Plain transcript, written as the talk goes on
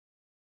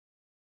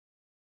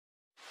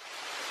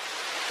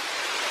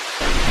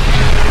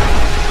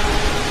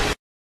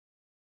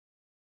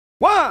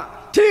1,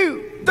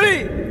 2,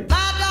 3.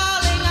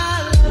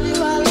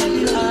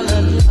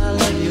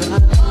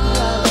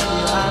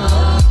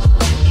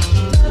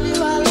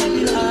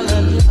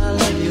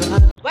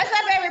 What's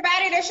up,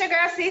 everybody? This your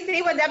girl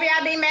CC with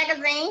WIB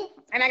Magazine,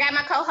 and I got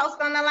my co-host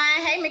on the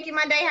line. Hey, Mickey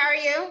Monday, how are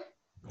you?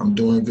 I'm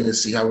doing good.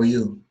 C, how are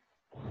you?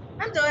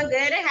 I'm doing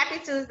good, and happy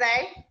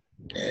Tuesday.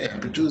 Yeah,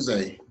 happy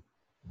Tuesday.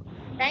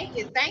 Thank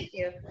you, thank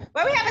you.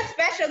 Well, we have a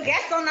special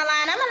guest on the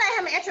line. I'm gonna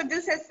let him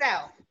introduce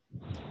himself.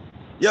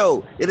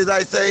 Yo, it is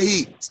I say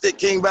he, Stick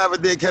King Baba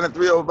Dick, kind of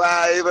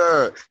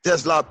 305,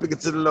 Desloc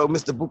Piccalo,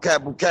 Mr.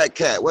 Bucat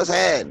Cat. What's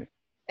happening?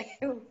 What's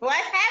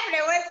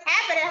happening? What's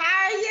happening?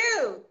 How are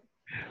you?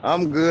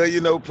 I'm good.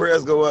 You know,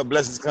 prayers go up,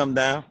 blessings come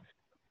down.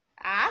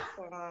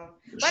 Awesome.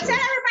 But tell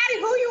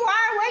everybody who you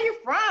are, where you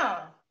from.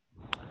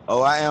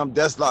 Oh, I am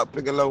Desloc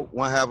Piccalo,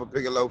 one half of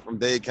Piccalo from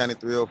Dade County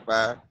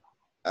 305.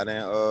 I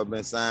then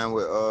been signed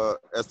with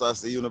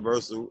SRC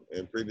Universal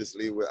and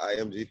previously with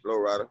IMG Flow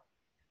Rider.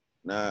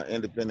 Now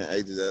independent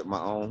agent at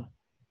my own,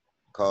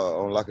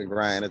 called On Lock and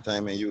Grind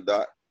Entertainment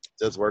UDOT.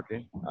 Just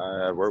working.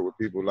 I work with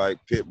people like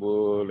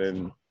Pitbull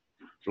and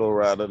Flow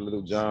Rider,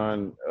 Little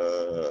John,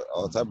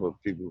 all type of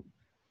people,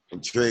 from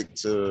Trick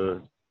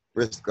to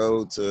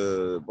Briscoe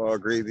to Bar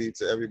Greasy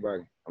to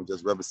everybody. I'm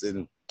just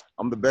representing.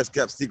 I'm the best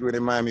kept secret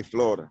in Miami,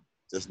 Florida.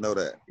 Just know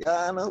that.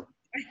 Yeah, I know.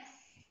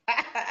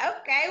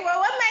 Okay. Well,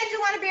 what made you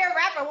want to be a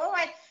rapper?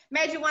 What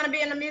made you want to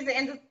be in the music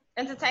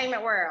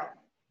entertainment world?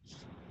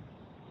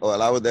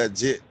 Well, I was that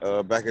jit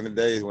back in the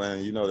days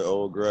when, you know, the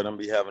old girl them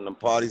be having them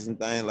parties and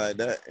things like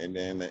that. And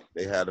then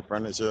they had the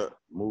furniture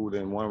moved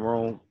in one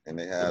room and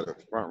they had a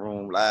front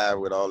room live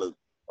with all the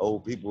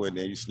old people. And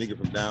then you sneaking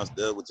from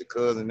downstairs with your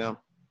cousin them,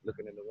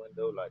 looking in the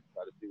window, like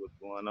try to see what's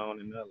going on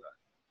in their life.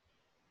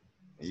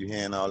 And you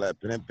hearing all that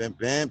pimping.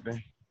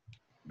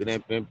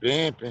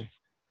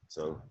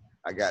 So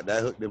I got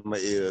that hooked in my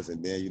ears.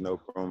 And then, you know,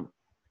 from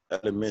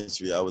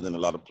elementary, I was in a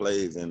lot of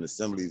plays and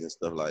assemblies and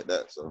stuff like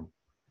that. So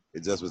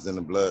it just was in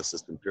the blood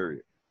system,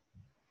 period.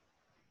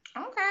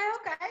 Okay.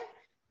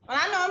 Well,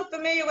 I know I'm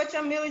familiar with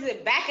your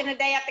music. Back in the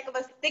day, I think it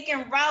was Stick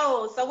and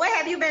Roll. So what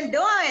have you been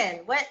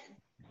doing?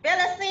 Fill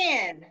us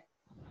in.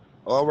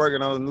 Oh, I'm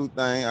working on a new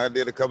thing. I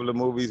did a couple of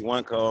movies,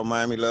 one called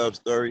Miami Love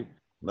Story,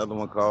 another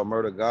one called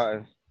Murder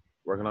Garden.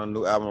 Working on a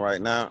new album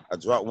right now. I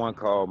dropped one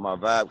called My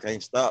Vibe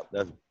Can't Stop.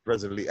 That's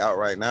presently out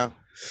right now.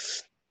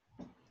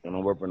 And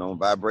I'm working on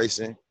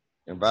Vibration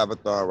and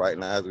Vibathon right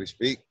now as we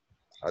speak.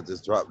 I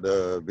just dropped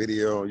the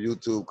video on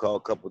YouTube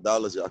called Couple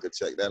Dollars. Y'all can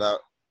check that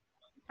out.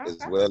 Okay. As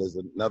well as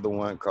another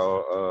one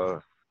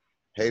called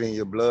Hating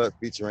Your Blood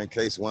featuring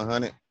Case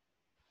 100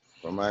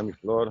 from Miami,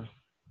 Florida.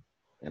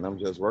 And I'm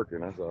just working,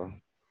 that's all.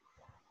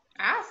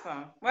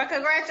 Awesome. Well,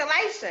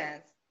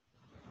 congratulations.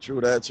 True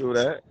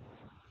that.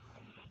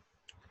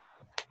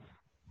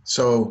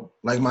 So,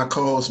 like my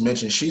co-host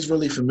mentioned, she's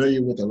really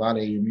familiar with a lot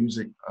of your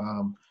music.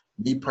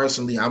 Me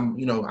personally,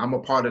 I'm a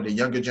part of the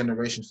younger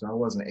generation, so I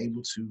wasn't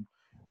able to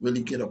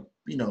really get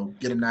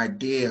an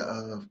idea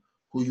of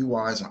who you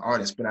are as an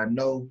artist. But I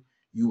know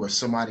you are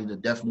somebody to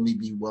definitely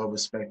be well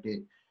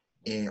respected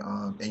in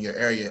your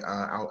area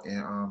out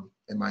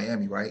in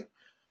Miami, right?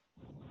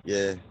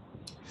 Yeah.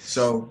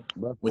 So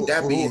with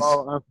that being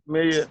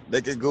unfamiliar,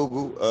 they can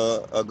Google,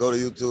 go to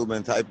YouTube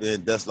and type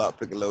in Desloc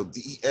Piccalo,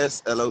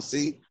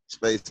 DESLOC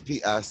space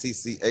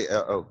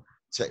PICCALO.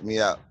 Check me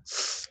out.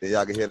 Then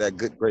y'all can hear that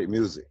good, great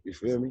music. You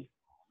feel me?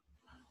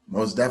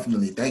 Most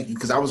definitely. Thank you.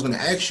 Because I was going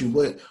to ask you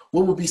what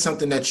would be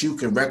something that you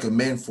could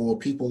recommend for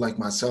people like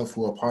myself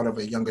who are part of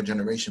a younger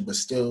generation, but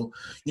still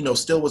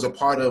was a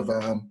part of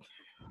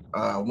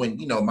when,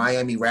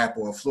 Miami rap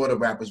or Florida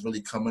rap was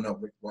really coming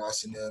up with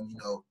Ross and them,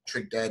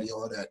 Trick Daddy,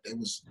 all that. They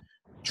was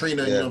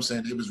Trina, you know what I'm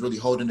saying? They was really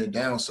holding it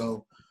down.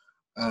 So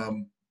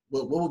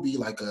what would be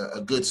like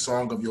a good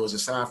song of yours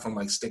aside from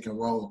like Stick and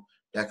Roll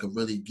that could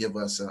really give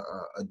us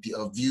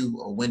a view,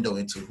 a window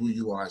into who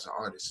you are as an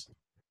artist?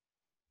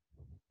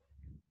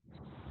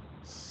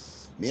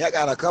 Me, I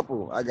got a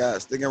couple. I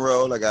got Stick and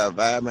Roll, I got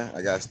Vibing,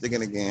 I got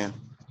Sticking Again.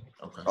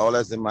 Okay. All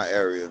that's in my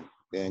area.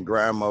 Then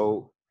Grind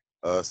Mode,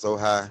 So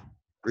High,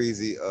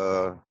 Greasy,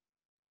 trying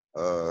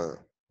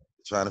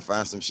to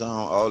find some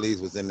Sean. All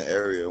these was in the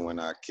area when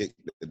I kicked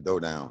the door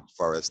down as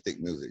far as stick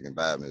music and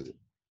vibe music.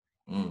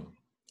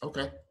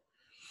 Okay.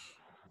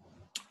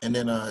 And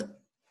then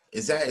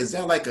is that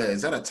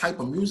a type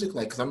of music?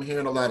 Like, cause I'm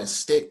hearing a lot of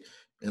stick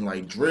and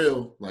like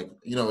drill. Like,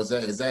 is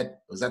that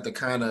the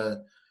kind of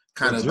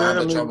vibe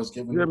that y'all was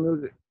giving?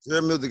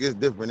 Drill music is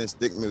different than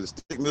stick music.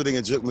 Stick music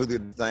and juke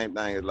music is the same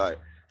thing. It's like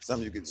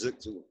something you can juke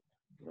to. You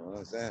know what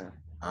I'm saying?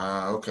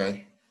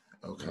 Okay.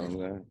 You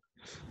know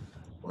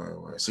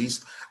Word. So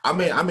I'm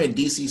in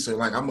DC, so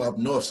like I'm up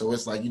north, so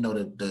it's like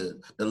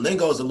the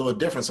lingo is a little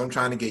different. So I'm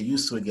trying to get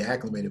used to it, get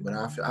acclimated. But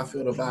I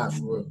feel the vibe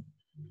for real.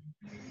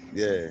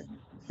 Yeah,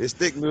 it's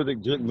stick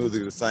music, juke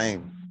music, the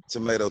same.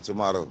 Tomato.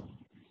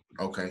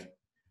 Okay,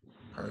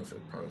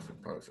 perfect.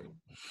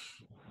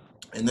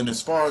 And then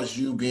as far as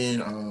you being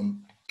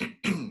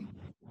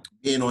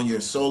being on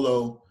your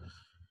solo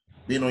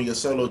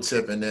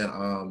tip, and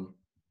then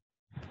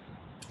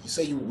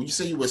you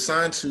say you were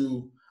signed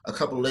to a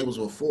couple of labels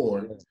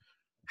before.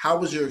 How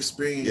was your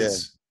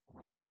experience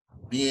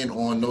being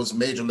on those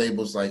major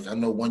labels? Like I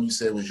know one you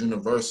said was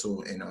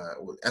Universal and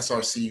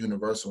SRC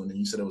Universal, and then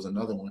you said there was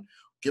another one.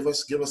 Give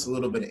us a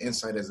little bit of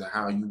insight as to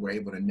how you were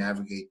able to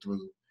navigate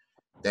through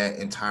that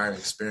entire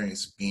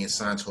experience being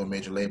signed to a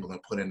major label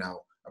and putting out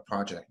a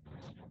project.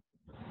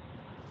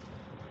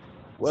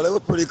 Well, it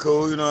was pretty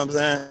cool, you know what I'm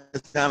saying?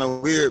 It's kind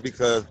of weird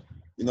because,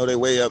 you know, they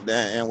way up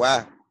there in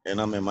NY and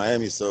I'm in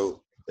Miami,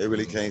 so they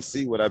really can't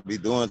see what I be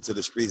doing to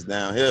the streets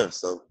down here.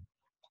 So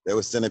they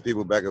were sending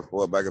people back and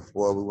forth, back and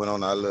forth. We went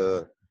on our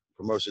little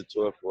promotion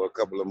tour for a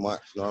couple of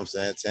months, you know what I'm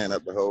saying? Tearing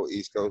up the whole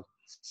East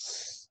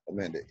Coast. I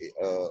mean,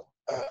 the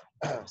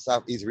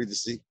Southeast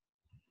Regency, you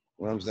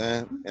know what I'm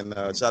saying? And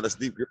shout out to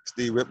Steve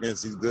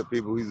Ripkins, he's good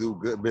people, he do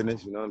good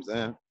business, you know what I'm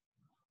saying?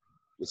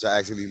 Which I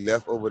actually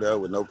left over there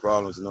with no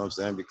problems, you know what I'm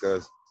saying?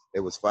 Because it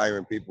was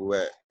firing people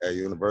at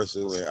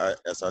Universal and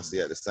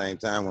SRC at the same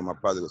time when my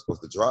project was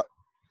supposed to drop.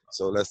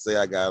 So let's say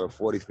I got a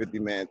 40, 50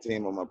 man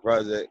team on my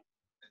project.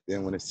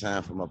 Then when it's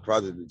time for my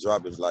project to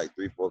drop, it's like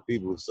 3, 4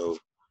 people. So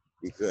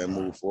we couldn't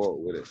move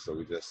forward with it. So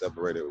we just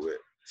separated with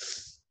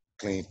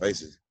clean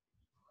faces.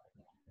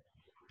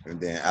 And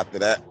then after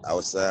that, I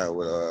was signed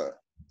with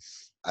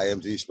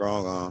IMG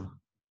Strong on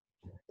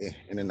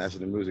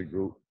International Music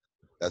Group.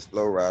 That's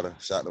Flow Rider.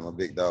 Shout to my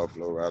big dog,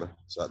 Flow Rider.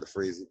 Shout to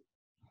Freezy.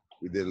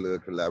 We did a little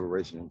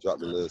collaboration,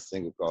 dropped a little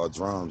single called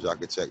Drums. Y'all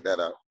can check that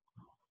out.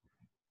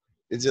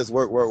 It just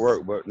work.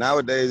 But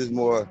nowadays it's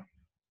more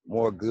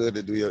good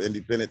to do your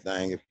independent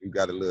thing if you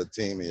got a little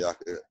team and y'all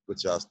can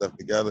put y'all stuff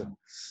together,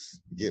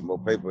 get more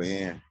paper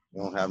in.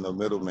 You don't have no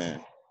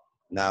middleman.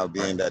 Now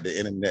being that the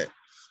internet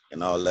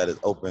and all that is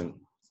open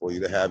for you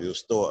to have your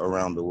store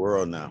around the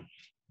world now.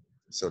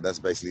 So that's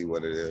basically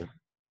what it is.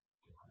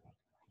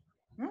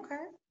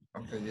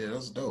 Okay, yeah,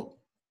 that's dope.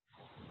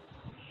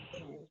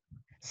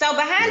 So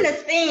behind the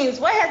scenes,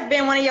 what has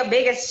been one of your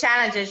biggest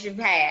challenges you've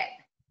had?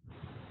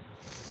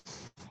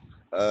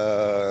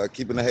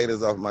 Keeping the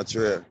haters off my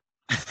trail.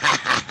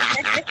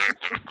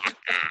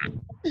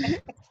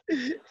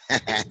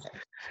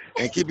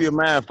 And keep your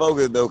mind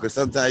focused though, because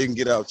sometimes you can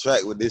get off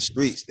track with this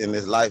streets and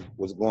this life,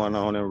 what's going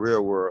on in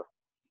real world.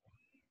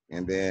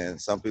 And then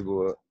some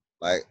people are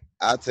like,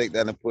 I take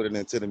that and put it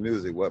into the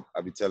music. What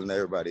I be telling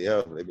everybody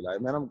else, they be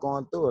like, man, I'm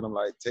going through it. I'm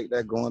like, take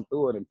that going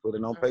through it and put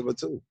it on paper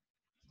too.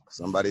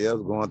 Somebody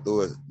else going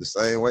through it the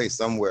same way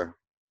somewhere.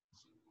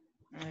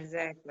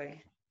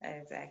 Exactly.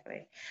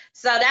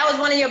 So that was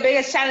one of your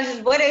biggest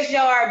challenges. What is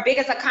your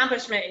biggest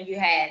accomplishment you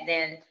had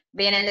then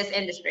being in this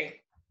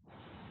industry?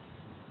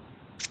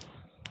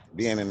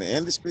 Being in the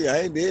industry,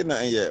 I ain't did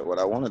nothing yet. What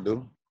I want to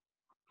do,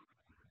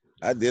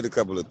 I did a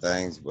couple of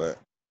things, but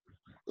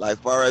like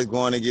far as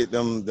going to get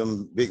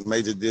them big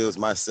major deals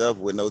myself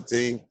with no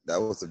team, that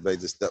was a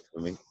major step for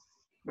me.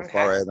 As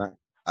far as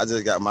I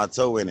just got my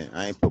toe in it.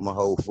 I ain't put my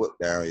whole foot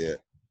down yet.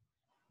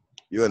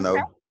 You'll know.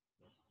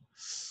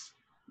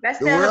 That's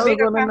the still world a big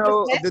is gonna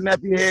know.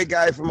 accomplishment. The nappy head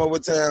guy from over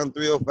town,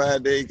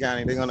 305 Dade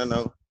County, they're gonna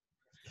know.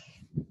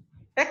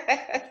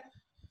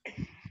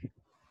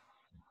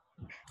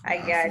 I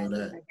got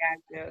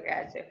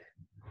you.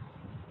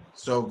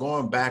 So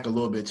going back a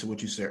little bit to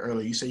what you said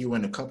earlier, you said you were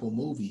in a couple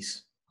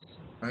movies,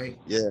 right?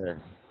 Yeah.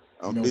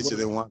 I'm featured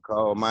in one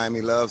called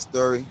Miami Love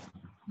Story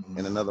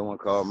and another one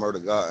called Murder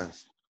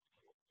Gardens.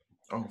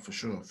 Oh, for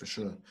sure.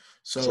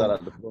 So shout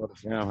out to Florida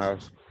Film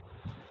House.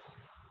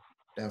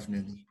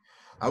 Definitely.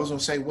 I was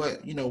gonna say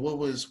what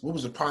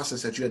was the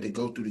process that you had to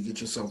go through to get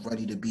yourself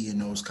ready to be in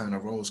those kind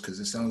of roles? Because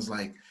it sounds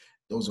like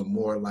those are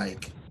more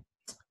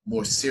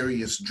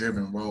serious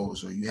driven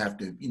roles, or you have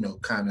to,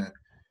 kind of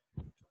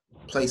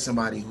play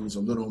somebody who's a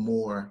little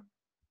more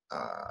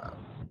I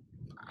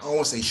don't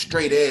want to say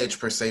straight edge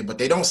per se, but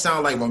they don't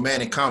sound like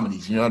romantic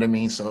comedies, you know what I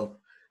mean? So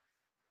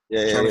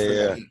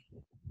yeah.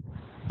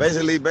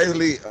 Basically,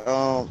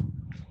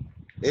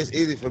 it's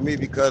easy for me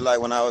because like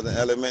when I was in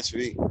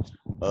elementary,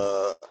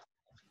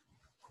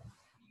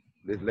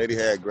 this lady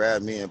had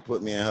grabbed me and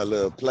put me in her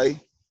little play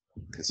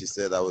because she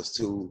said I was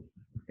too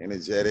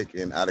energetic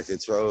and out of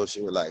control.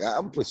 She was like,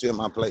 I'm gonna put you in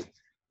my play.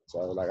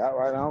 So I was like, all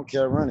right, I don't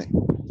care, run it.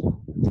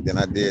 Then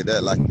I did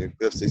that like in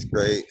 5th, 6th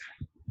grade.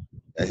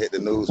 I hit the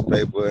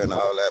newspaper and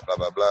all that, blah,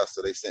 blah, blah.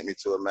 So they sent me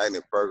to a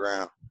magnet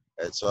program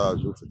at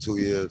Charles Root for 2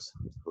 years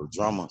for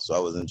drama. So I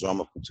was in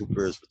drama for 2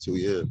 periods for 2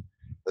 years.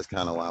 That's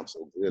kind of why I'm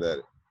so good at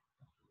it.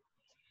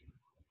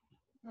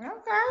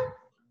 Okay.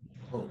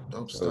 Oh,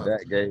 dope so stuff.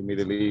 That gave me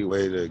the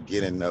leeway to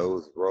get in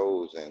those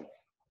roles and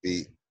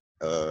be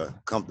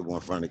comfortable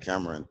in front of the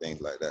camera and things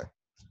like that.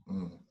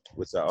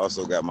 Which I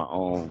also got my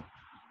own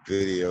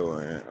video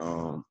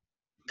and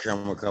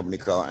camera company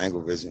called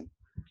Angle Vision.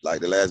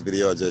 Like the last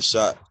video I just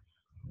shot,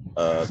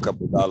 a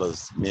couple of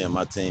dollars, me and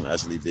my team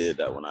actually did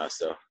that one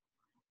ourselves.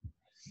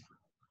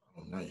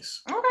 Oh,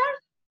 nice. Okay.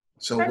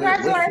 So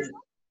congratulations.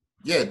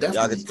 Yeah, definitely.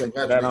 Y'all can check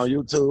that on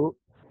YouTube.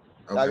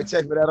 Okay. Y'all can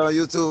check for that on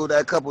YouTube.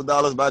 That couple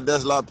dollars by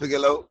Desloc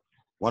Piccalo,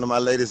 one of my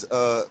latest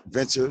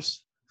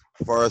ventures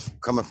as far as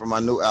coming from my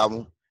new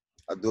album.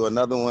 I do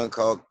another one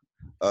called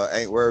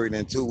Ain't Worried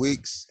in 2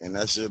 weeks, and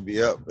that should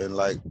be up in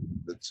like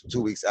the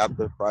 2 weeks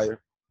after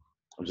prior.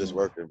 I'm just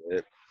working with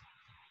it.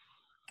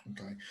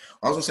 Okay.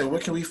 I was gonna say, where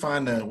can we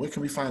find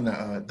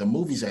the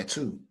movies at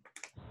too?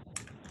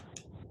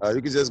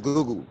 You can just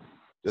Google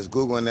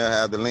and they'll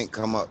have the link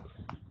come up.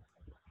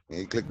 And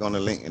you click on the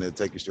link and it'll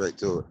take you straight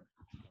to it.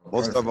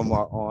 Most Perfect. of them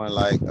are on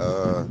like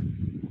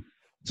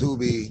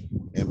Tubi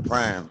and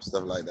Prime,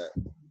 stuff like that.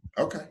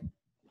 Okay.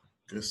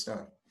 Good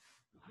stuff.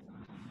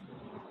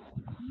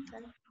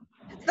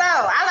 So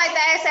I like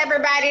to ask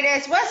everybody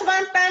this: what's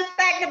one fun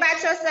fact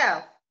about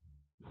yourself?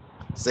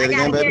 Say it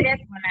again, baby. Hear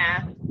this one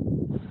now.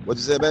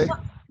 What'd you say, baby?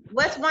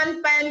 What's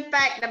one fun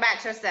fact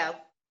about yourself?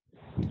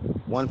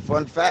 One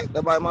fun fact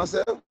about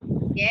myself?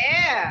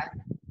 Yeah.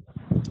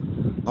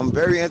 I'm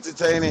very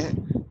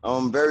entertaining.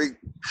 I'm very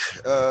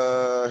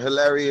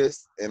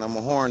hilarious, and I'm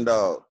a horn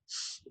dog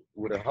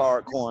with a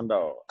hard corn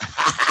dog.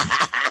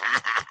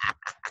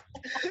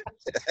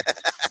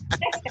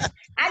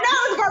 I know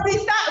it's gonna be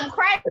something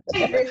crazy,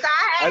 so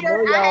I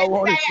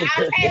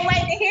can't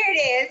wait to hear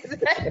this.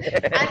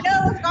 I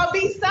know it's gonna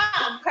be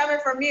something coming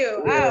from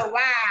you. Yeah. Oh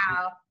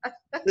wow.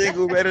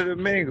 Single better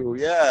than mingle,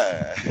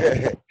 yeah.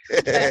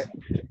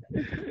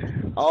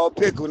 All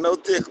pickle, no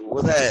tickle.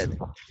 What's happening?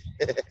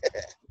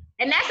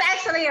 And that's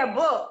actually a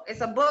book.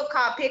 It's a book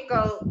called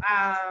Pickle,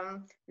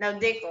 No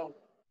Dickle.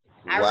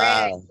 I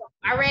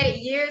read it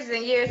years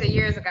and years and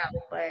years ago,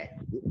 but.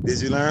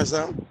 Did you learn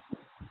something?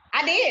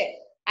 I did.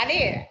 I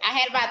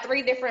had about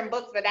 3 different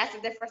books, but that's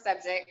a different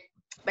subject.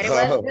 But it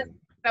was good.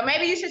 So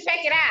maybe you should check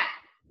it out.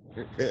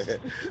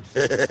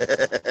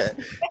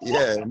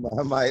 Yeah,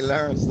 I might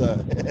learn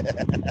something.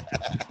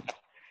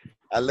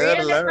 I love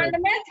to learn.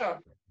 Fundamental.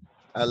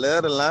 I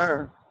love to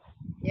learn.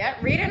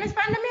 Yep, reading is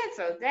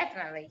fundamental,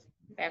 definitely.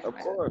 Of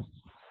course.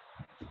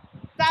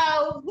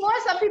 So, who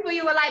are some people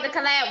you would like to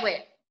collab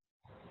with?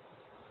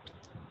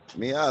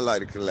 Me, I like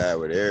to collab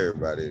with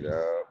everybody,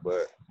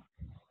 but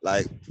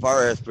like,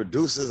 far as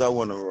producers, I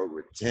want to work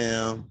with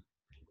Tim.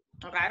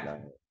 Okay.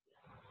 Like,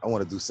 I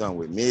want to do something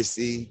with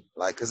Missy,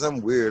 like, cause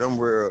I'm weird. I'm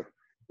real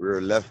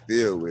left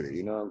field with it.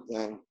 You know what I'm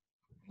saying?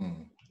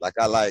 Mm. Like,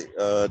 I like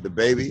the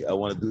Baby. I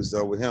want to do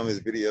something with him.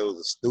 His videos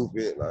are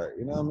stupid, like,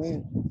 you know what I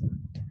mean?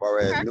 As far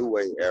as new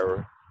wave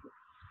era,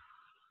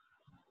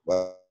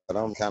 but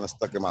I'm kind of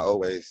stuck in my old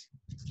ways.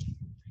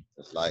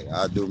 It's like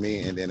I do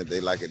me, and then if they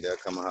like it, they'll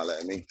come and holler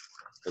at me.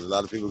 Cause a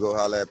lot of people go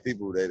holler at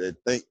people that they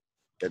think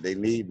that they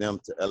need them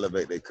to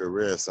elevate their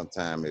career.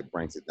 Sometimes it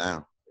brings it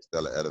down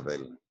instead of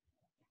elevating.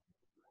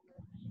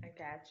 I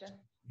gotcha.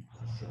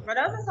 But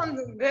those are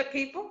some good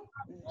people.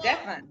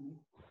 Definitely.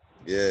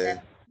 Yeah.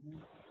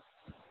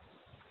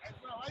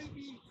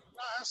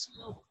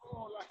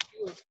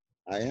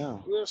 I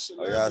am. Oh,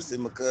 y'all see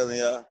my cousin,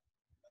 y'all?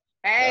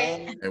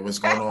 Hey. Hey, what's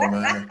going on,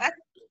 man?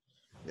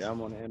 Yeah,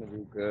 I'm on the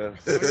interview, cuz.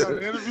 You on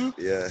the interview?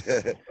 Yeah.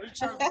 What you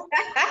trying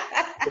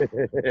to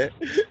do?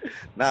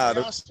 Nah.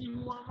 Y'all see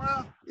me one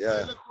around? Yeah.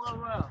 Hey, look one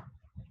around.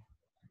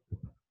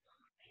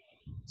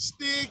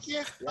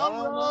 Sticking, I'm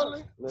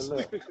rolling.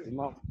 Look.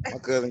 My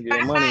cousin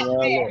getting money,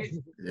 y'all.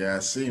 Yeah, I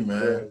see,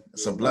 man.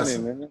 It's a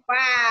blessing. Money, man.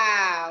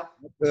 Wow.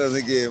 My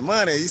cousin getting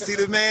money. You see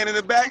the man in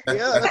the back?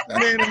 Yeah, that's the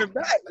man in the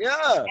back.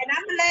 Yeah. And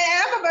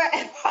I'm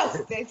gonna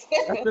post it.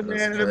 That's the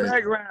man in the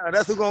background.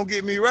 That's who gonna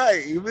get me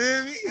right. You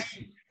feel me?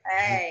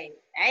 Hey,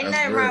 ain't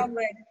nothing wrong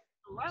with it.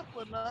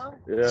 Rapper now.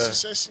 Yeah. She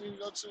said she need to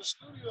go to the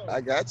studio. I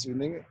got you,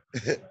 nigga.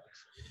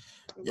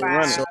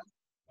 Wow.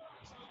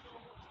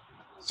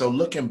 So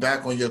looking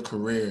back on your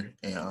career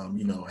and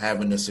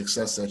having the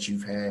success that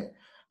you've had,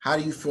 how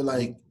do you feel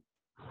like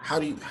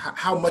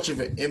how much of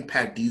an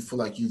impact do you feel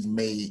like you've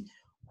made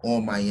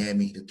on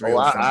Miami, the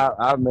 305?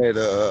 I've made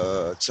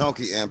a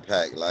chunky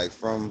impact, like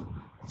from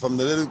the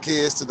little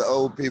kids to the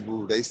old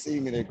people. They see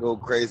me, they go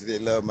crazy, they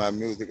love my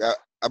music.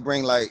 I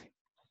bring like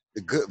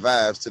the good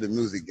vibes to the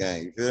music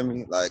game, you feel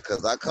me? Like,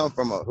 cause I come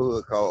from a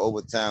hood called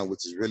Overtown,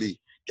 which is really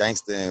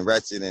gangster and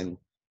ratchet and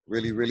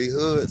really, really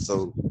hood.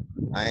 So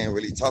I ain't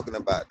really talking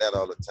about that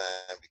all the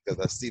time because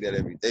I see that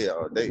every day,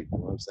 all day. You know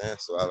what I'm saying?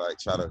 So I like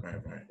try to,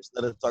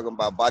 instead of talking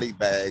about body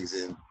bags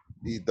and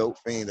these dope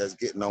fiends that's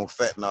getting on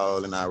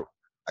fentanyl, and I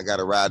got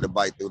to ride the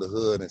bike through the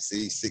hood and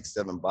see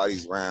 6-7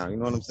 bodies around. You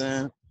know what I'm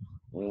saying?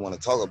 We want to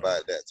talk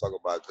about that, talk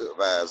about good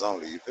vibes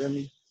only. You feel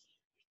me?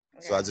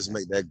 So I just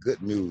make that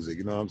good music,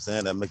 you know what I'm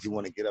saying? That make you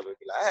want to get up and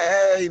be like,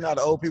 hey,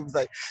 the old people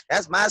say,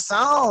 that's my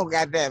song,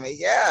 goddammit.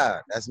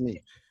 Yeah, that's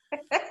me.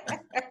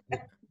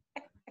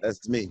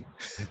 That's me.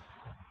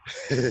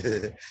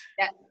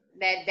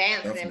 that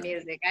dancing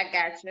music, I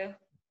got you.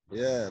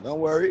 Yeah, don't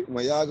worry.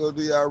 When y'all go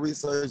do y'all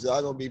research,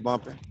 y'all gonna be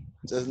bumping.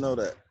 Just know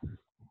that.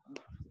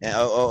 And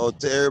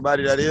to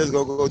everybody that is,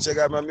 go check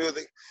out my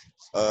music.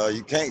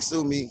 You can't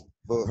sue me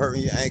for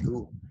hurting your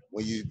ankle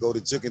when you go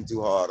to chicken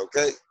too hard,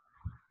 okay?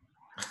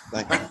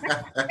 Thank you.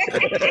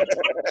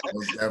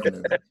 Most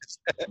definitely.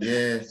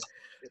 Yeah.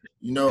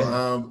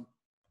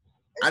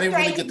 I didn't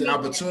really get the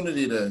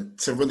opportunity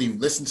to really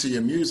listen to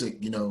your music,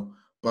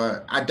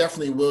 but I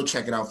definitely will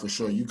check it out for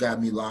sure. You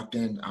got me locked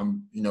in.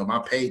 I'm, my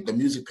page, the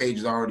music page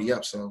is already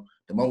up, so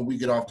the moment we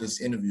get off this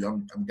interview,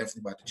 I'm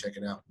definitely about to check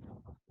it out.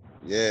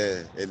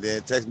 Yeah, and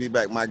then text me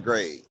back my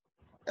grade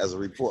as a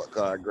report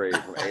card grade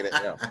from A to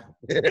F.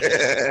 I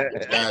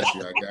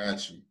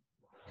got you.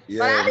 But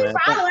Yeah, I be man.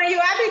 following you.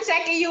 I be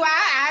checking you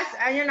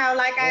out. You know,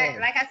 like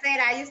I said,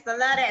 I used to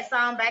love that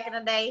song back in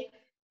the day.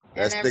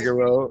 That sticker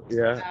roll,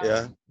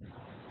 yeah.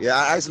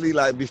 I actually,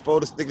 like, before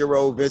the sticker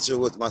roll venture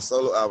was my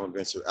solo album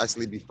venture.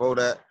 Actually, before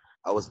that,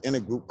 I was in a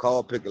group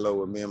called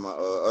Piccalo with me and my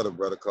other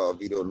brother called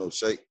Vito No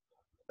Shake.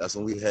 That's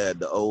when we had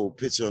the old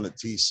picture on the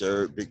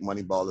T-shirt, Big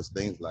Money Ballers,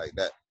 things like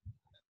that.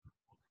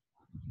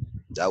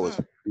 That was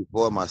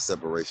before my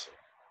separation.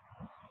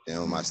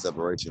 And with my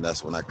separation,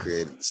 that's when I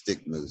created the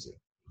stick music.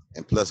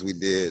 And plus, we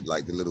did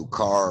like the little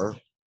car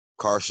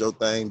show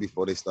thing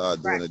before they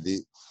started doing the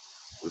deep.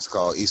 It was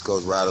called East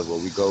Coast Riders, where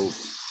we go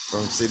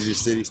from city to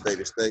city, state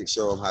to state,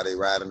 show them how they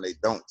ride and they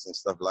don'ts and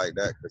stuff like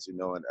that. Because, you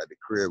know, at the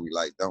crib, we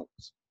like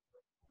don'ts.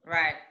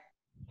 Right.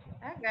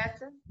 I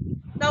got you.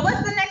 So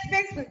what's the next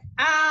big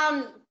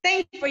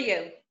thing for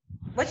you?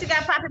 What you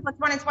got popping for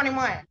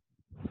 2021?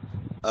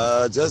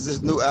 Just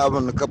this new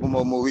album and a couple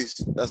more movies.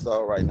 That's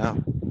all right now.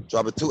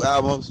 Dropping 2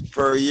 albums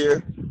per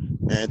year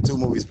and 2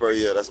 movies per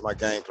year. That's my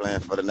game plan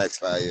for the next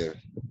 5 years.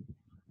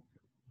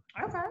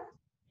 Okay.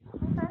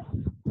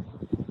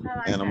 I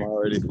like And I'm that.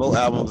 already 4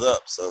 albums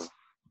up, so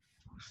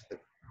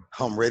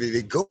I'm ready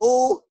to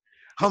go.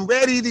 I'm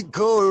ready to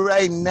go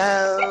right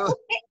now.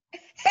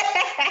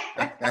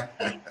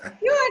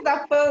 You is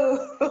a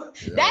fool.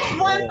 That's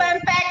one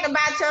fun fact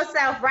about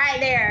yourself right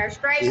there.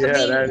 Straight Yeah,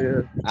 comedian. that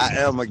is. I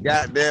am a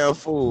goddamn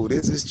fool.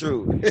 This is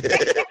true.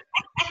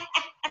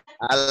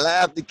 I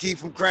laugh to keep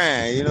from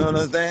crying. You know what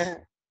I'm saying?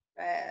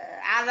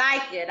 I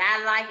like it.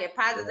 I like it.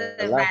 Positive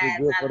Yeah, vibes. life is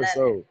good I for the love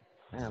soul.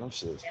 Man, them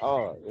shit's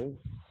hard. it.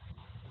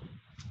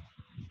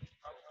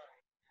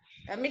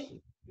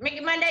 Mickey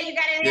Monday, you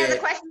got any other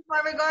questions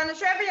before we go into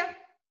trivia?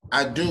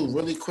 I do,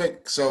 really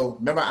quick. So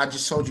remember, I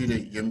just told you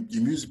that your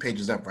music page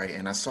is up, right?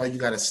 And I saw you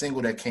got a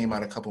single that came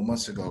out a couple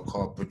months ago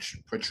called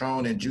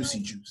Patron and Juicy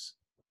Juice.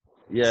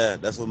 Yeah,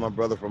 that's with my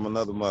brother from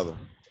another mother.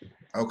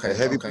 Okay.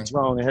 Heavy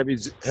Patron and heavy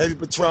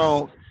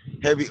Patron,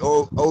 heavy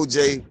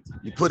OJ.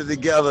 You put it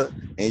together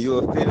and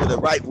you'll feel it the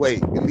right way.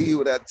 Believe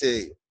what I tell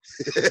you.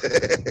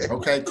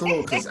 Okay,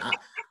 cool. Because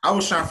I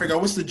was trying to figure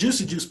out what's the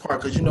Juicy Juice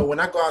part. Because, you know, when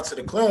I go out to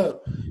the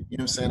club, you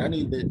know what I'm saying, I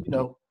need to, you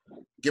know,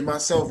 get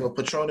myself a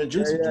Patron and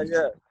Juicy Juice.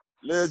 Yeah.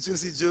 Little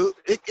juicy juice.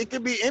 It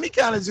could be any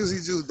kind of juicy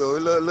juice though.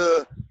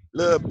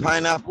 Little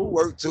pineapple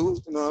work too.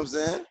 You know what I'm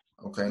saying?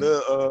 Okay.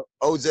 Little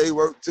OJ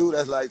work too.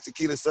 That's like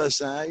tequila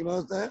sunshine. You know what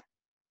I'm saying?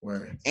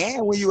 Word.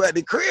 And when you at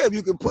the crib,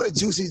 you can put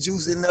juicy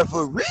juice in there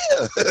for real.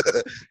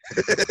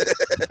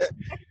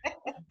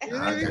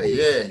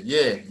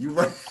 Yeah. You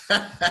right.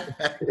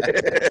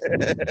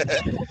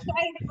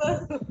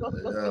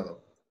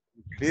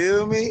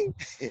 Feel me?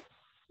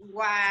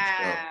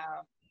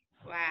 Wow.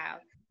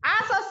 I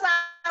also saw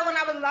when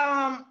I was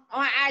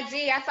on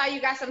IG, I saw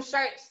you got some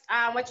shirts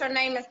with your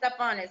name and stuff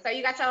on it. So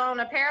you got your own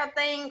apparel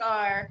thing,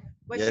 or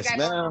what you got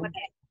going on with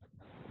that?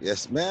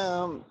 Yes,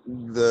 ma'am.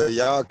 The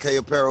y'all K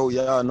apparel,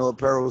 y'all know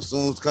apparel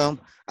soon come.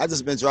 I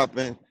just been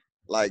dropping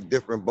like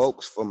different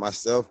bulks for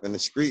myself in the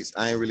streets.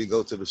 I ain't really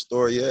go to the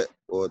store yet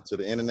or to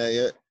the internet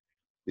yet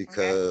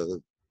because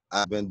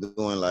I've been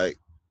doing like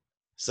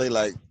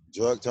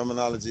drug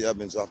terminology. I've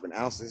been dropping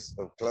ounces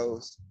of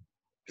clothes.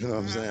 You know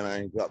what I'm saying? I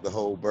ain't dropped the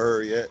whole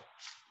bird yet.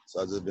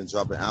 So I just been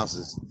dropping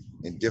ounces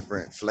in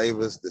different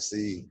flavors to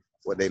see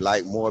what they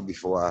like more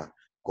before I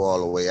go all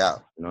the way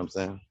out. You know what I'm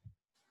saying?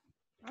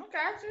 Okay.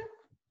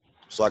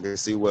 So I can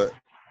see what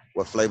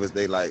flavors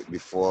they like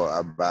before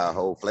I buy a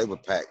whole flavor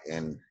pack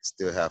and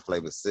still have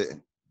flavors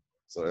sitting.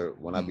 So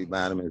when I be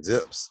buying them in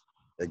zips,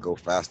 they go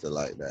faster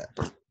like that.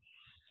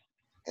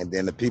 And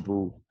then the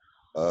people,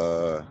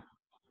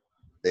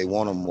 they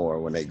want them more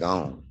when they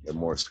gone. They're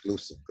more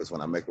exclusive because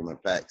when I make them in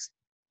packs,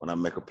 when I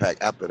make a pack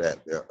after that,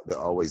 they're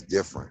always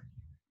different.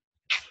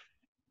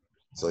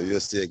 So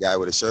you'll see a guy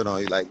with a shirt on,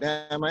 you're like,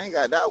 damn, I ain't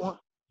got that one.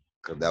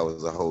 Because that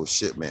was a whole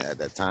shipment at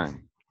that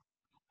time.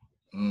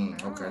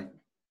 Okay.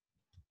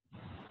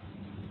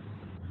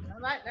 I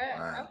like that.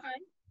 Wow. Okay.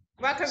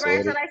 Well,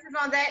 congratulations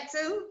on that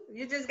too.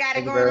 You just got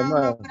it going on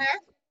over there.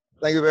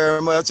 Thank you very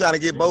much. I'm trying to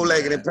get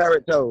bow-legged and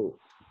parrot-toed.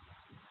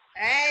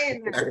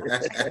 Hey.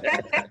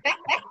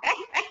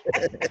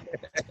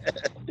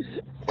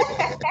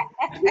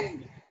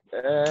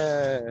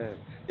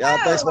 Y'all,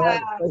 thanks for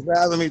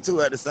having me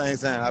too at the same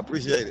time. I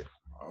appreciate it.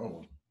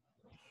 Oh,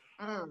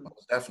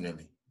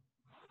 definitely.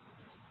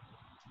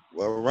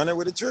 Well, we're running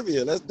with the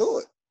trivia. Let's do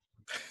it.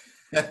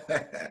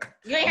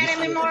 You ain't had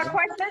any more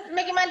questions,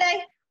 Mickey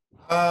Monday?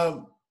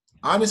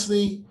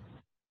 Honestly,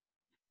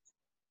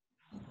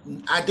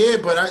 I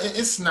did, but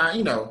it's not,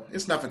 you know,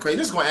 it's nothing crazy.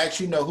 Just gonna ask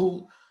you,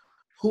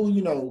 who,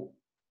 you know,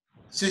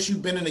 since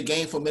you've been in the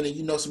game for a minute,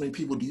 you know so many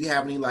people. Do you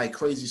have any like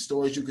crazy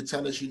stories you could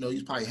tell us? You know,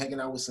 you're probably hanging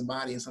out with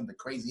somebody and something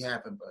crazy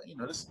happened, but you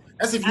know, that's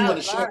if you want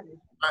to share.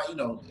 You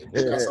know, if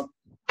you got something.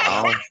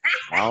 I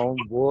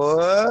don't, boy.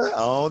 I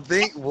don't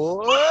think,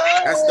 boy.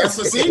 That's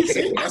a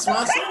see. That's why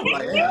I said, I'm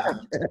like, yeah.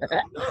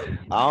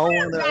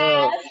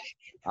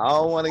 I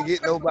don't want to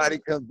get nobody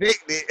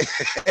convicted.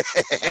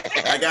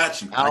 I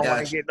got you. I don't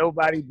want to get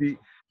nobody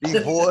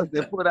divorced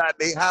and put out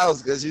their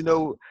house because I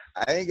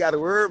ain't got to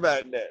worry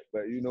about that.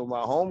 But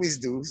my homies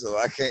do, so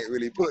I can't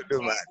really put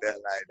them out there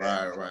like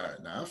that. Right.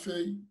 Now I feel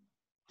you.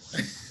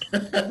 We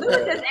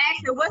were just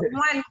asking what's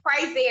one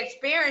crazy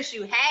experience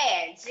you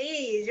had.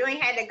 Jeez, you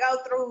ain't had to go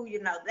through,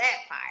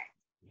 that part.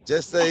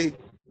 Just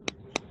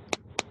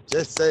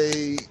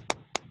say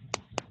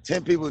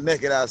 10 people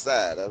naked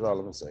outside. That's all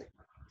I'm gonna say.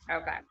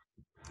 Okay.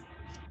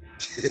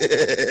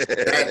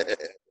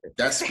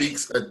 that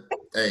speaks.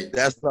 Hey,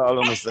 that's all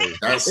I'm gonna say.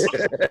 That's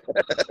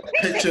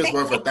pictures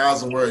worth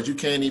 1,000 words. You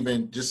can't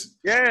even just.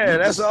 Yeah,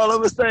 that's all I'm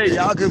gonna say.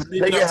 Y'all can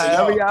take it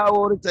however y'all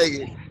want to take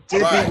it.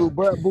 10 people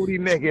butt booty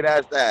naked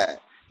outside,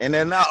 and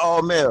they're not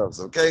all males.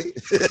 Okay.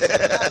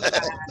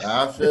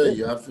 I feel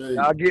you.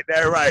 Y'all get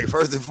that right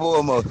first and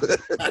foremost.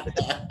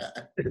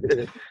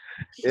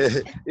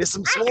 It's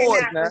some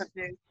swords now.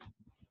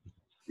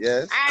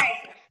 Yes. All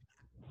right.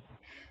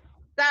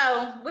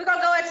 So we're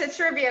gonna go into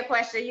trivia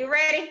question. You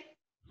ready?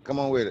 Come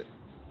on with it.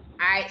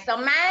 All right. So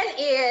mine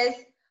is,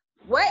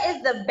 what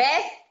is the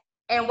best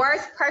and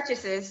worst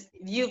purchases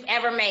you've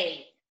ever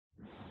made?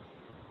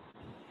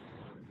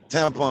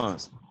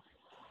 Tampons.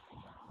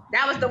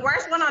 That was the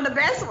worst one or the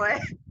best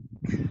one?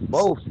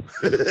 Both.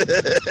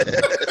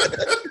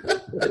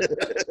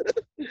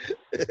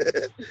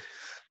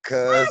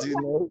 Cause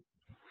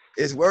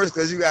it's worse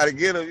because you gotta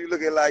get them. You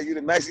looking like you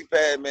the maxi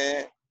pad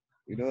man.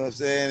 You know what I'm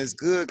saying? It's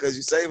good because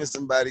you're saving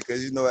somebody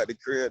because at the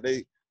crib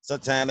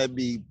sometimes they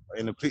be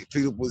in a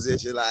fetal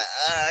position like,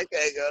 I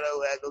can't go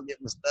nowhere, go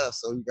get my stuff.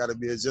 So you gotta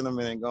be a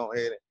gentleman and go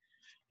ahead and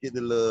get the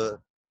little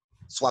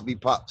swappy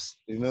pops.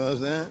 You know what I'm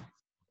saying?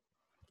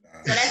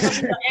 So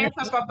that's your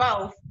answer for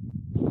both.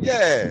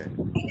 Yeah.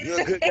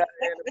 You're a good guy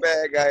and a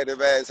bad guy at the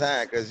bad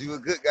time because you're a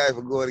good guy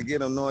for going to get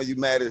them knowing you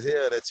mad as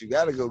hell that you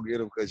gotta go get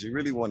them because you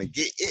really want to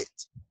get it.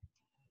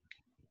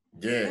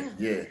 Yeah.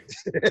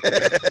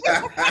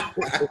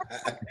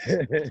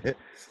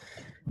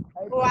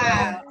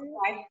 Wow.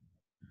 Okay.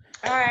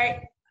 All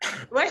right.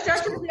 What's your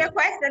trivia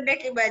question,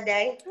 Nikki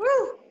Monday?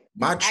 Woo.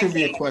 My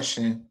trivia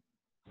question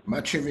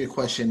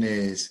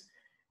is,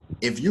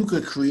 if you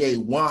could create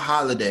one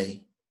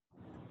holiday,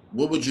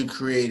 what would you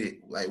create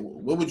it? Like,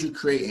 what would you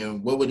create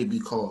and what would it be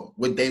called?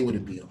 What day would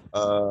it be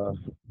on?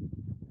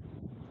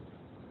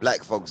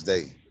 Black Folks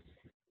Day.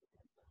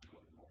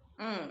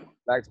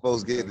 Black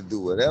folks get to do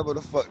whatever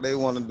the fuck they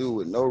want to do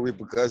with no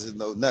repercussions,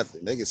 no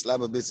nothing. They can slap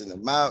a bitch in the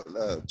mouth,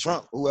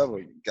 Trump, whoever.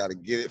 You gotta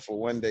get it for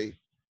one day.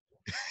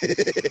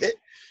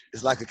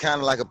 It's like kind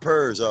of like a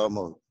purge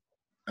almost.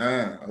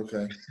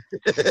 Okay.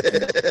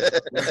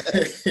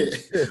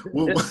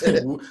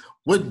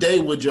 What day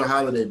would your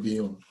holiday be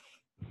on?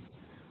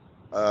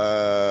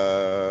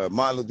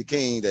 Martin Luther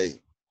King Day.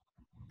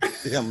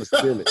 I'm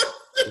stealing.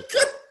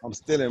 I'm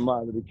stealing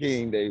Martin Luther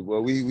King Day.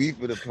 Well, we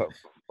for the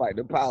fight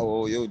the power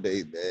on your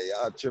day, man.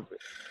 Y'all tripping.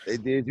 They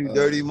did you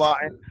dirty,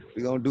 Martin.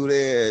 We gonna do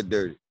their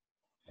dirty.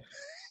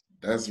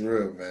 That's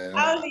real, man.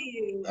 I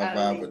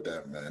vibe with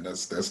that, man.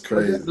 That's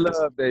crazy. Just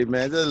love day,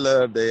 man. Just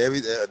love day.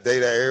 Every day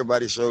that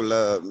everybody show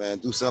love, man.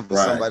 Do something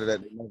for somebody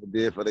that they never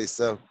did for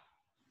themselves.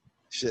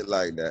 Shit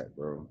like that,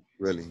 bro.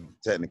 Really,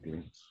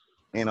 technically.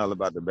 Ain't all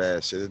about the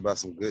bad shit. It's about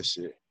some good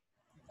shit.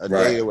 A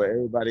day where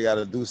everybody got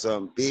to do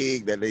something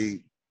big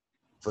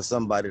for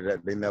somebody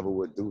that they never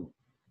would do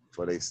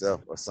for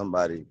themselves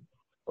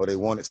or they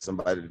wanted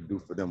somebody to do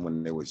for them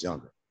when they was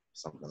younger.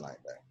 Something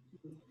like that.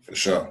 For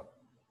sure.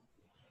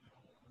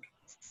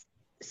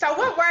 So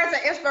what words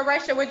of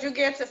inspiration would you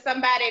give to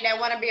somebody that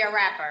want to be a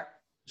rapper?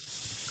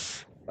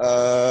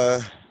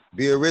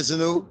 Be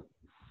original,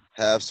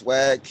 have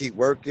swag, keep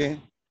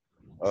working,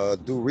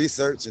 do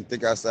research, and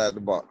think outside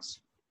the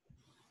box.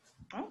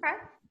 Okay.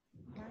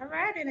 All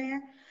righty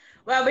then.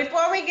 Well,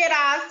 before we get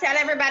off, tell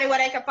everybody where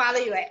they can follow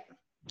you at.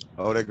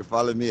 Oh, they can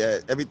follow me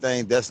at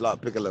everything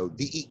Desloc Piccalo,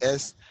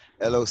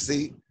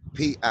 DESLOC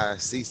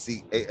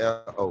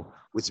PICCALO,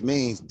 which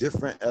means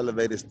different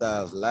elevated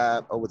styles,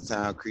 live, over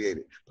time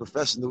created,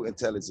 professional,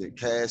 intelligent,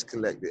 cash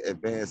collected,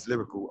 advanced,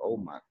 lyrical. Oh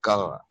my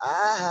God.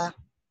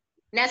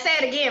 Now say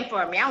it again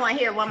for me. I want to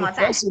hear it one more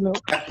time.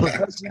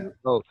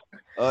 Professional.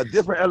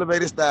 Different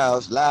elevated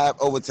styles, live,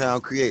 over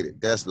time created.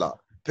 Desloc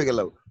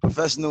Piccalo,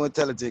 professional,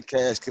 intelligent,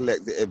 cash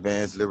collected,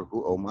 advanced,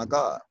 lyrical. Oh my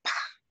God.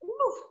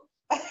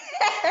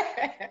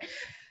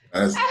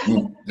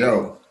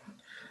 Yo,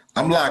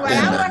 I'm locked in,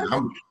 man.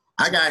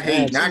 I got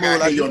hate. I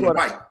got hate on the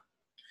mic.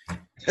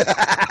 That's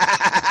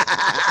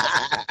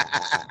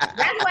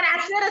what I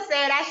should have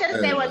said. I should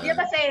have said, well, give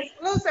us an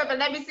exclusive and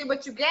let me see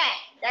what you got.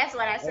 That's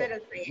what I should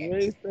have said. You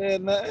ain't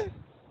said nothing.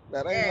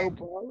 That ain't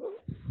no problem.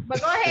 But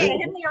go ahead,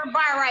 hit me your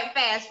bar right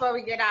fast before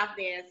we get off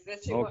there.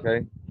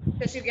 Okay.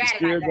 Because you got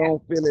You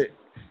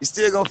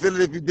still gonna feel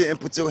it if you didn't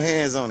put your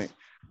hands on it.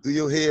 Do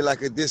your head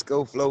like a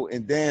disco float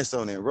and dance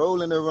on it.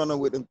 Roll in the runner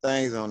with them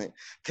things on it.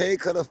 K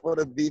cutter for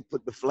the beat,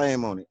 put the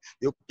flame on it.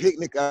 Your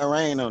picnic, I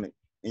rain on it.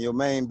 And your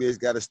main bitch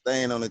got a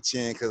stain on the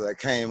chin because I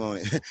came on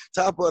it.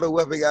 Top of the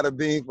weapon got a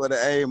beam for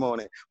the aim on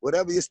it.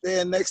 Whatever you're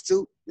standing next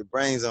to, your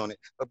brains on it.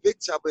 A big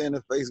chopper in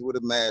the face with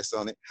a mask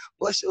on it.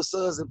 Bust your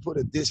suds and put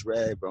a dish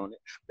rag on it.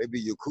 Baby,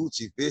 your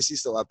coochie fishy,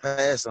 so I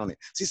pass on it.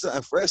 See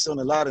something fresh on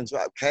the lot and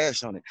drop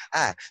cash on it.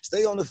 I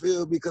stay on the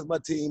field because my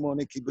team on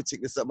it. Keep a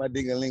chicken up my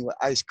ding-a-ling with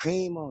ice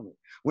cream on it.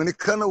 When it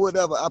come to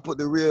whatever, I put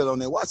the real on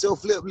it. Watch your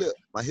flip lip.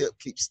 My hip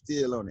keeps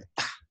still on it.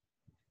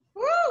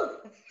 Woo!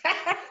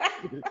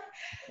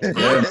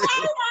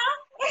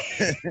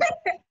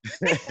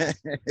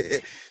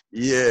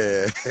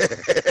 Yeah.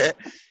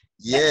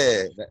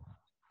 Yeah.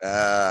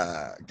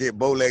 Get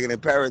bow-legged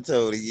and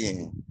parrot-toed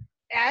again.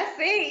 I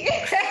see.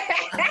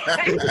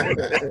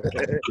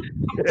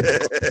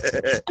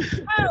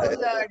 Oh,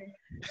 Lord.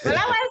 Well,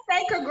 I want to say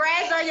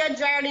congrats on your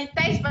journey.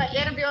 Thanks for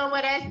interviewing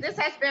with us. This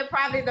has been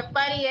probably the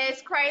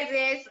funniest,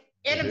 craziest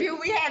interview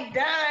we have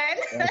done.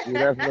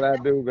 That's what I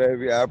do,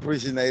 baby. I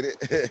appreciate it.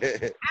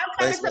 I'm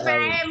coming to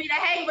Miami to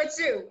hang with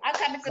you. I'm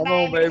coming to Come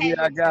Miami. on, baby.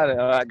 I got it.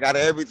 I got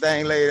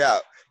everything laid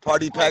out.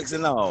 Party packs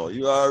and all.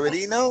 You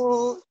already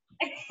know.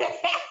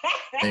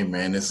 Hey,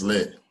 man, it's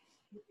lit.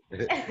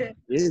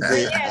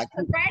 Yeah,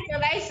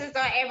 congratulations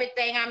on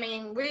everything. I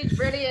mean, we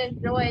really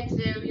enjoyed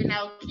you. You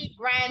know, keep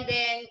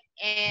grinding,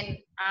 and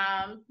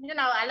you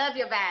know, I love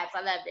your vibes.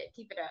 I love it.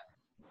 Keep it up.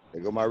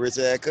 There go my rich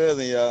ass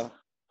cousin, y'all.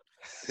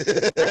 What's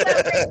up,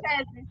 big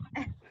cousin?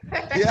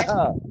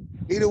 Yeah,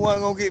 he the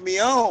one gonna get me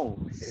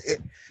on.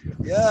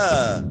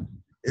 Yeah,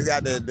 he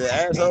got the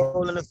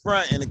asshole in the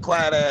front and the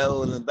quiet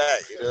asshole in the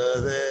back. You know what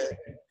I'm saying?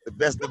 The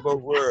best of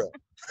both worlds.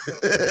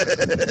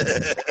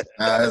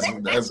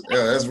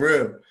 That's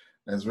real.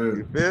 That's real.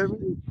 You feel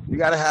me? You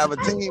gotta have a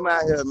team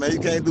out here, man. You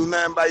can't do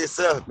nothing by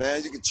yourself,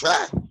 man. You can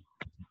try.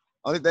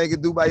 Only thing you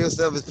can do by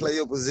yourself is play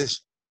your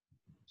position.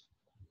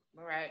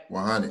 All right.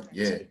 100,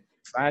 yeah.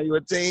 Find you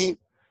a team,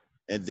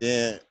 and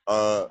then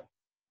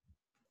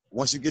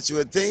once you get you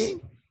a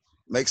team,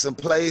 make some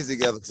plays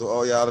together so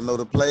all y'all to know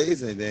the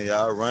plays, and then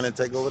y'all run and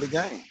take over the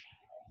game.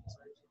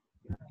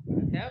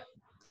 Yep.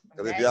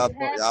 Because if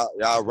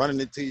y'all running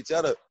into each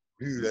other,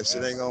 that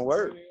shit ain't gonna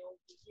work.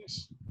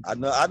 I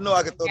know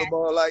I can throw the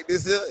ball like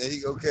this here, and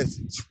he go catch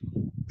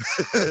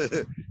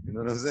it. You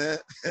know what I'm saying?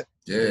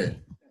 Yeah.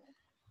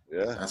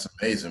 Yeah. That's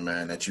amazing,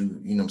 man. That you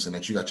know what I'm saying,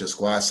 that you got your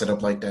squad set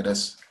up like that.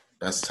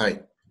 That's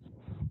tight.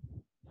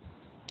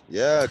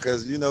 Yeah,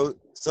 because, you know,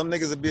 some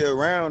niggas will be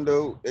around,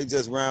 though. They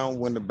just around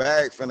when the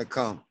bag finna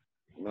come.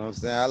 You know what I'm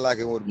saying? I like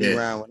it when be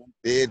around when I'm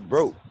dead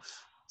broke.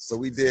 So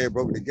we dead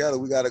broke together.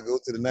 We got to go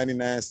to the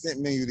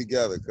 99-cent menu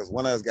together because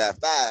one of us got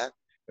 5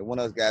 and one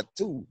of us got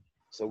 2.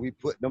 So we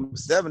put them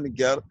 7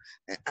 together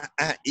and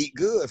I eat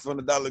good from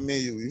the dollar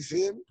menu. You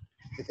feel me?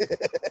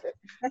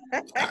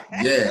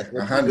 Yeah,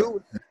 100.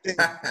 You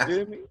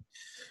feel me?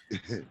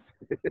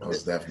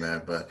 Most definitely,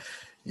 man. But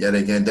yet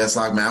again,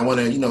 Desloc, man, I want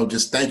to, you know,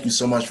 just thank you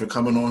so much for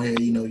coming on here.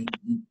 You know, you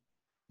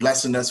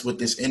blessing us with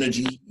this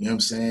energy. You know what I'm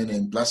saying,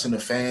 and blessing the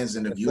fans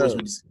and the viewers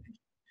with this.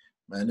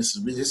 Man, this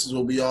is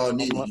what we all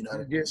need. You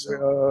know, get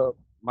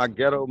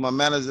my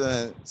manager,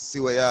 and see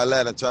where y'all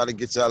at, and try to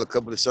get y'all a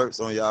couple of shirts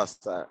on y'all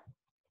side.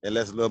 And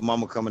let little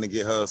mama come in and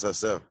get hers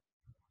herself.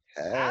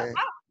 Hey. Okay,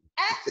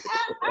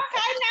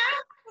 now.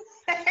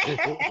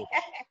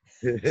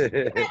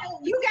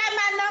 You got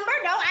my number.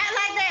 Don't act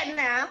like that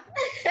now.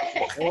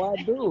 Oh, I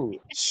do.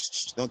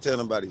 Shh, don't tell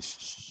nobody.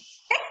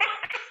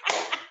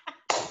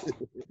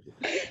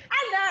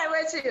 I'm not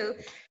with you.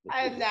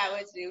 I'm not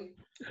with you.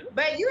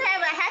 But you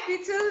have a happy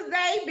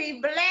Tuesday.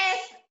 Be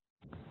blessed.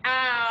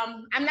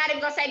 I'm not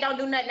even gonna say don't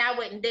do nothing I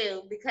wouldn't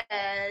do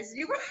because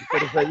you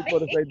supposed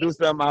to say do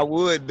something I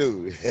would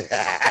do.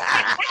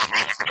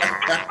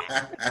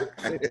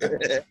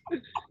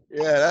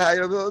 Yeah, that's how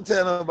you don't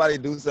tell nobody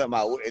do something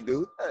I wouldn't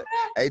do.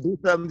 Hey, do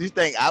something you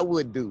think I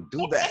would do.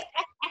 Do that.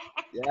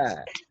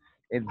 Yeah.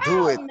 And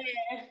do it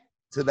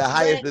to the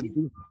highest of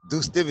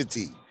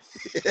dustivity.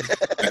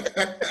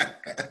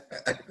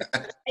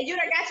 And you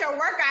done got your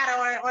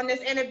workout on this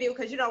interview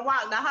because you done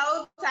walked the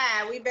whole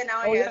time we've been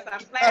on here. So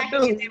I'm glad I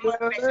can get that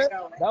motivation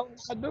going. That's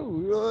what I do.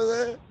 You know what I'm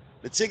saying?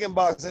 The chicken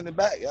box in the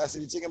back. Y'all see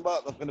the chicken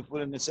box? I'm finna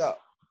put it in the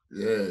shop.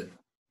 Yeah.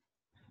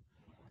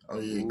 Oh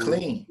yeah,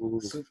 clean.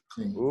 Super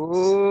clean.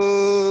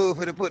 Ooh,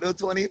 finna put those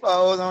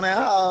 24s on that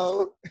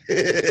hog. I'm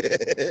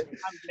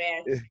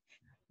blessed.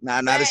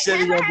 Nah, the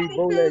Chevy gonna be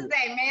bow-legged.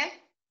 Tuesday, man.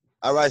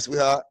 All right,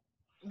 sweetheart.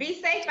 Be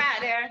safe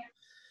out there.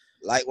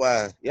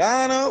 Likewise.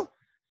 Y'all know,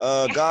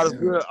 God is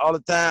good all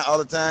the time. All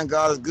the time,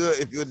 God is good.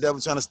 If you're a devil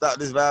trying to stop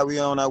this vibe we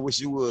on, I wish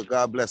you would.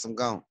 God bless. I'm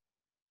gone.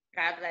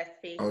 God bless.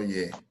 Peace. Oh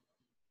yeah.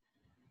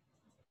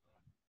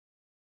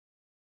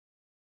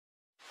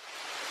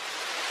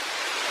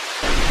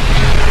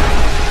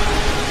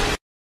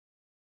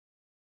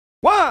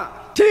 One,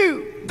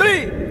 two,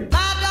 three.